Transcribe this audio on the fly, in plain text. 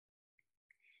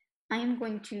I am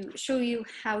going to show you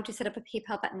how to set up a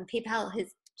PayPal button. PayPal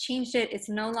has changed it. It's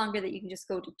no longer that you can just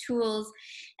go to tools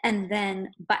and then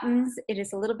buttons. It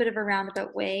is a little bit of a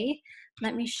roundabout way.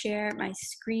 Let me share my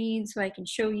screen so I can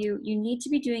show you. You need to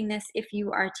be doing this if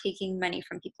you are taking money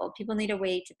from people. People need a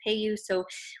way to pay you. So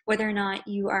whether or not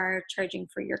you are charging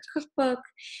for your cookbook,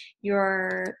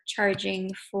 you're charging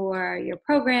for your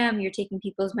program, you're taking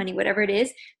people's money, whatever it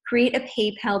is, create a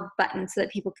PayPal button so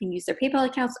that people can use their PayPal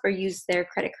accounts or use their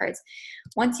credit cards.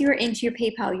 Once you are into your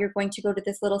PayPal, you're going to go to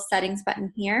this little settings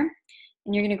button here,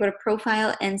 and you're going to go to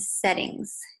profile and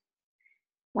settings.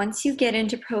 Once you get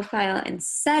into profile and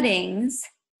settings,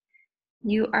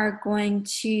 you are going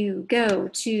to go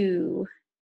to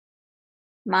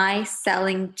my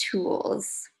selling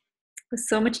tools. It was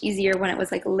so much easier when it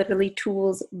was like literally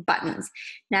tools buttons.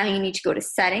 Now you need to go to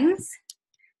settings,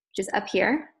 which is up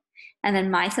here, and then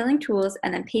my selling tools,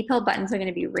 and then PayPal buttons are going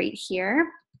to be right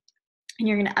here. And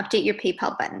you're going to update your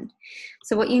PayPal button.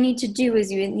 So what you need to do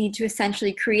is you need to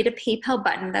essentially create a PayPal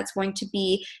button that's going to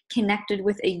be connected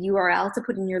with a URL to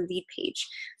put in your lead page.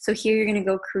 So here you're going to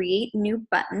go create new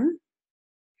button.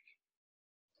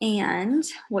 And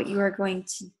what you are going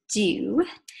to do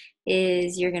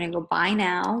is you're going to go buy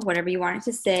now, whatever you want it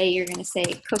to say. You're going to say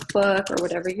cookbook or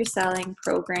whatever you're selling,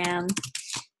 program.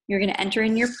 You're going to enter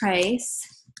in your price,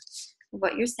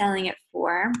 what you're selling it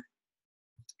for,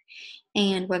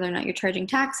 and whether or not you're charging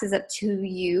tax is up to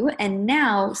you. And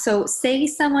now, so say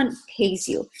someone pays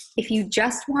you. If you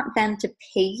just want them to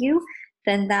pay you,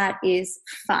 then that is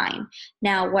fine.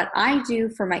 Now, what I do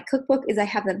for my cookbook is I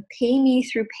have them pay me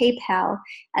through PayPal,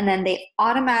 and then they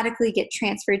automatically get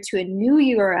transferred to a new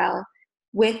URL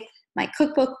with my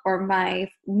cookbook or my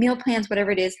meal plans,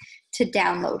 whatever it is, to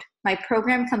download. My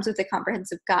program comes with a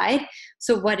comprehensive guide.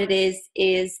 So what it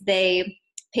is they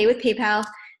pay with PayPal,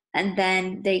 and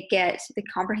then they get the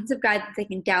comprehensive guide that they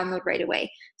can download right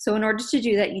away. So in order to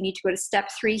do that, you need to go to step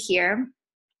 3 here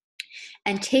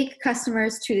and take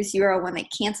customers to this URL when they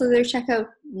cancel their checkout.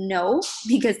 No,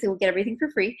 because they will get everything for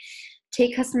free.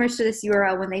 Take customers to this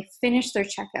URL when they finish their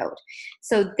checkout.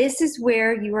 So this is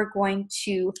where you are going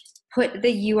to put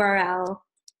the URL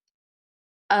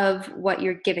of what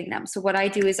you're giving them. So what I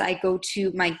do is I go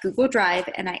to my Google Drive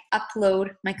and I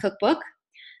upload my cookbook.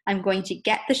 I'm going to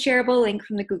get the shareable link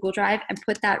from the Google Drive and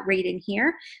put that right in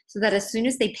here so that as soon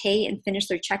as they pay and finish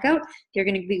their checkout, they're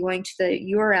going to be going to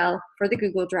the URL for the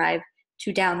Google Drive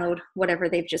to download whatever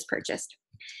they've just purchased.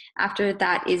 After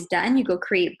that is done, you go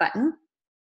create button.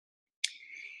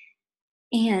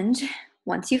 And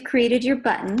once you've created your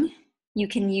button, you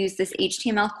can use this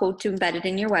HTML code to embed it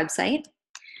in your website,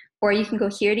 or you can go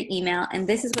here to email, and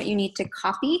this is what you need to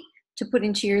copy to put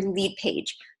into your lead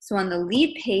page. So on the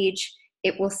lead page,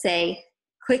 it will say,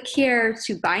 click here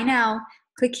to buy now,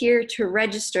 click here to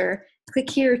register, click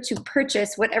here to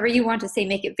purchase, whatever you want to say,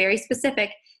 make it very specific.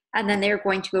 And then they're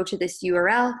going to go to this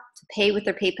URL to pay with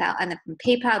their PayPal. And then from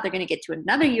PayPal, they're going to get to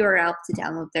another URL to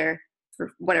download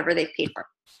for whatever they've paid for.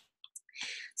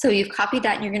 So you've copied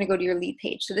that and you're going to go to your lead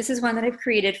page. So this is one that I've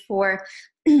created for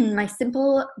my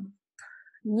simple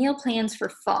meal plans for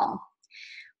fall.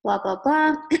 Blah, blah,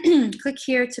 blah. Click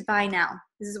here to buy now.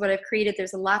 This is what I've created.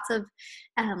 There's lots of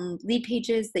lead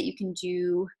pages that you can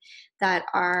do that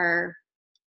are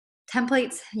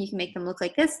templates. You can make them look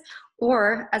like this.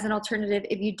 Or as an alternative,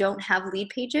 if you don't have lead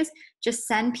pages, just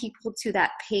send people to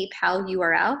that PayPal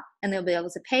URL and they'll be able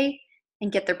to pay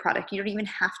and get their product. You don't even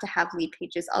have to have lead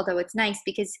pages, although it's nice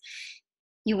because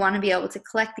you want to be able to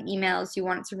collect the emails. You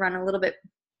want it to run a little bit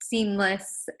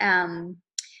seamless.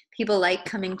 People like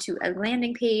coming to a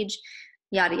landing page,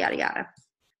 yada, yada, yada.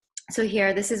 So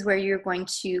here, this is where you're going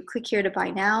to click here to buy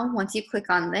now. Once you click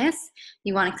on this,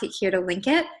 you want to click here to link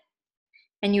it.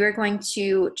 And you are going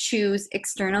to choose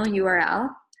external URL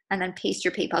and then paste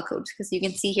your PayPal code because you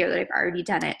can see here that I've already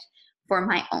done it for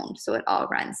my own. So it all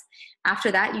runs.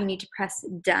 After that, you need to press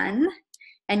done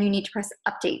and you need to press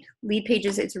update. Lead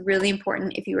pages, it's really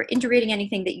important if you are integrating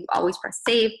anything that you always press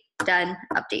save, done,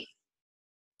 update.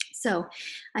 So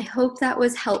I hope that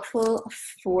was helpful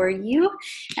for you.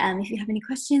 If you have any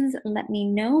questions, let me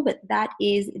know, but that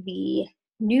is the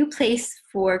new place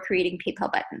for creating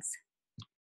PayPal buttons.